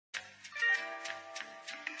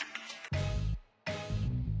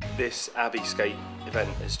This Abbey Skate event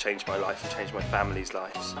has changed my life and changed my family's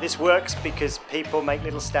lives. This works because people make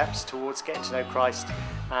little steps towards getting to know Christ,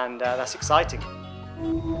 and that's exciting.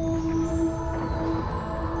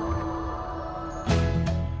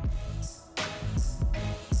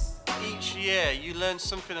 Each year you learn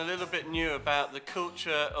something a little bit new about the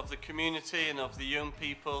culture of the community and of the young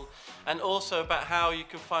people, and also about how you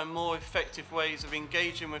can find more effective ways of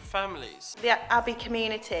engaging with families. The Abbey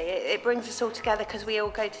community, it brings us all together because we all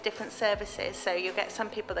go to different services, so you'll get some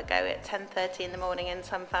people that go at 10:30 in the morning and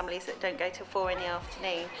some families that don't go till 4 in the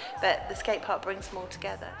afternoon, but the skate park brings them all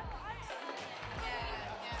together.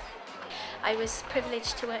 I was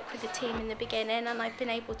privileged to work with the team in the beginning, and I've been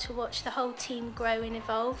able to watch the whole team grow and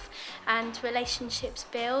evolve and relationships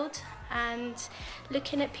build, and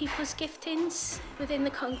looking at people's giftings within the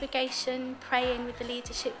congregation, praying with the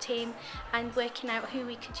leadership team and working out who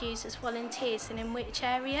we could use as volunteers and in which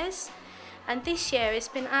areas. And this year it's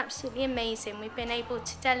been absolutely amazing. We've been able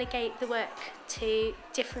to delegate the work to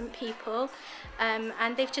different people,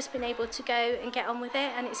 and they've just been able to go and get on with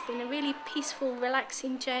it, and it's been a really peaceful,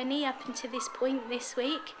 relaxing journey up until this point this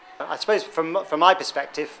week. I suppose from my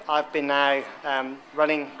perspective, I've been now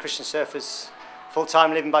running Christian Surfers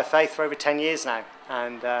full-time, living by faith for over 10 years now,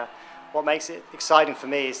 and what makes it exciting for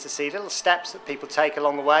me is to see little steps that people take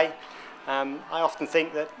along the way. I often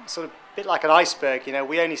think that sort of a bit like an iceberg, you know,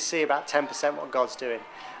 we only see about 10% what God's doing,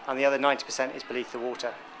 and the other 90% is beneath the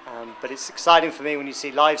water. But it's exciting for me when you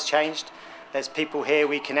see lives changed. There's people here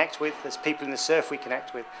we connect with, there's people in the surf we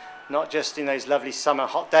connect with, not just in those lovely summer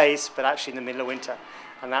hot days, but actually in the middle of winter.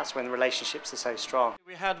 And that's when the relationships are so strong.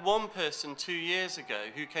 We had one person 2 years ago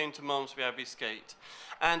who came to Malmesbury Skate,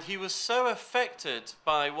 and he was so affected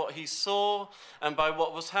by what he saw and by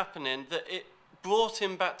what was happening that it brought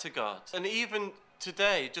him back to God. And even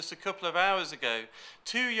today, just a couple of hours ago,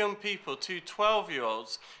 2 young people, 2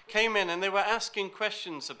 12-year-olds, came in and they were asking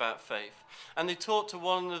questions about faith. And they talked to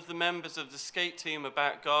one of the members of the skate team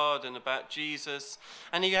about God and about Jesus,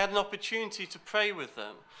 and he had an opportunity to pray with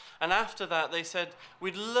them. And after that they said,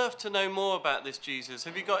 "We'd love to know more about this Jesus.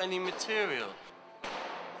 Have you got any material?"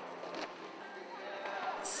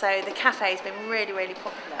 So the cafe has been really, really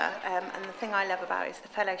popular, and the thing I love about it is the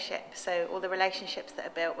fellowship, so all the relationships that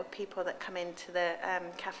are built with people that come into the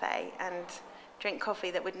cafe and drink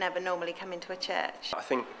coffee that would never normally come into a church. I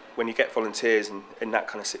think when you get volunteers in that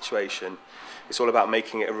kind of situation, it's all about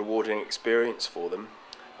making it a rewarding experience for them,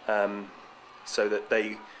 so that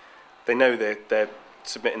they know they're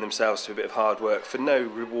submitting themselves to a bit of hard work for no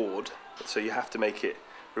reward. So you have to make it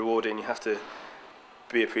rewarding, you have to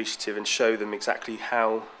be appreciative and show them exactly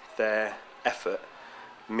how their effort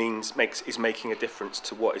is making a difference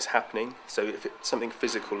to what is happening. So if it's something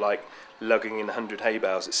physical like lugging in 100 hay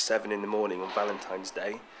bales at 7 in the morning on Valentine's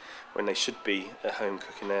Day, when they should be at home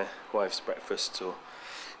cooking their wife's breakfast or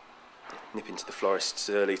nipping to the florist's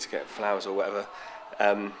early to get flowers or whatever,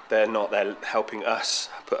 they're not. They're helping us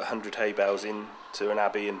put 100 hay bales into an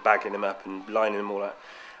abbey and bagging them up and lining them all out.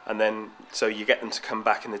 And then, so you get them to come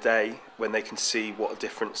back in the day when they can see what a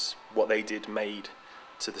difference what they did made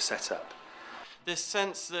to the setup. This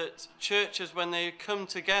sense that churches, when they come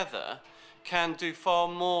together, can do far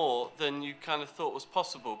more than you kind of thought was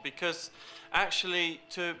possible, because actually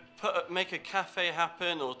to make a cafe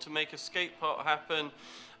happen, or to make a skate park happen,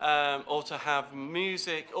 or to have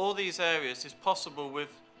music, all these areas is possible with,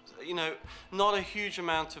 you know, not a huge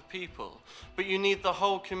amount of people, but you need the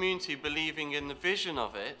whole community believing in the vision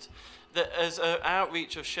of it, that as an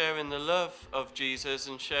outreach of sharing the love of Jesus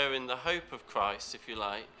and sharing the hope of Christ, if you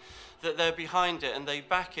like, that they're behind it and they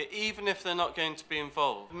back it, even if they're not going to be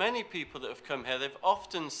involved. Many people that have come here, they've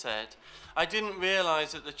often said, "I didn't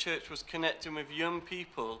realise that the church was connecting with young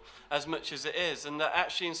people as much as it is," and that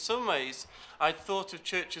actually in some ways I'd thought of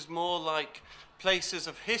churches more like places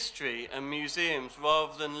of history and museums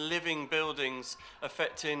rather than living buildings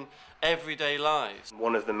affecting everyday lives.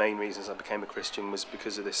 One of the main reasons I became a Christian was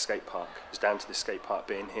because of this skate park. It was down to this skate park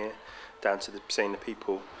being here, down to seeing the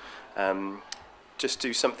people just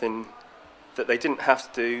do something that they didn't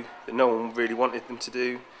have to do, that no one really wanted them to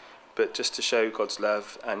do, but just to show God's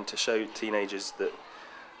love and to show teenagers that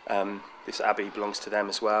this abbey belongs to them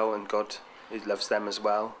as well, and God loves them as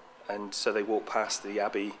well. And so they walk past the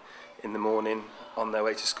abbey in the morning on their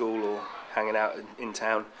way to school or hanging out in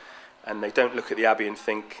town, and they don't look at the abbey and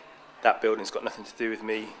think, that building's got nothing to do with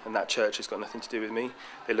me and that church has got nothing to do with me.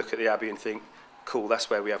 They look at the abbey and think, cool, that's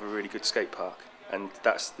where we have a really good skate park. And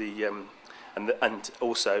that's the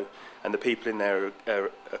and the people in there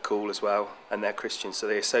are cool as well, and they're Christians, so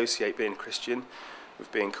they associate being Christian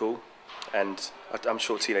with being cool, and I'm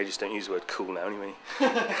sure teenagers don't use the word cool now anyway.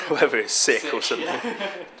 Whether it's sick or something.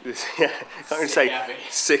 Yeah, I'm going to say happy.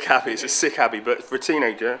 sick happy. It's a sick happy, but for a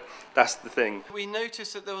teenager, that's the thing. We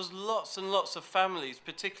noticed that there was lots and lots of families,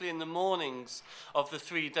 particularly in the mornings of the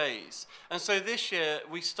 3 days. And so this year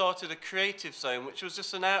we started a creative zone, which was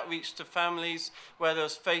just an outreach to families where there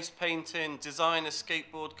was face painting, design a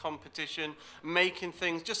skateboard competition, making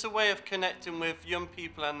things, just a way of connecting with young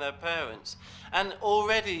people and their parents. And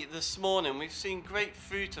already this morning we've seen great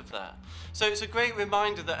fruit of that. So it's a great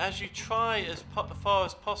reminder that as you try as far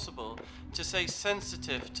as possible to stay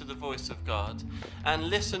sensitive to the voice of God and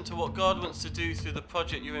listen to what God wants to do through the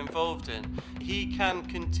project you're involved in, He can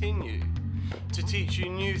continue to teach you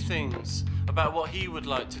new things about what He would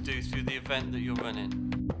like to do through the event that you're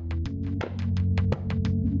running.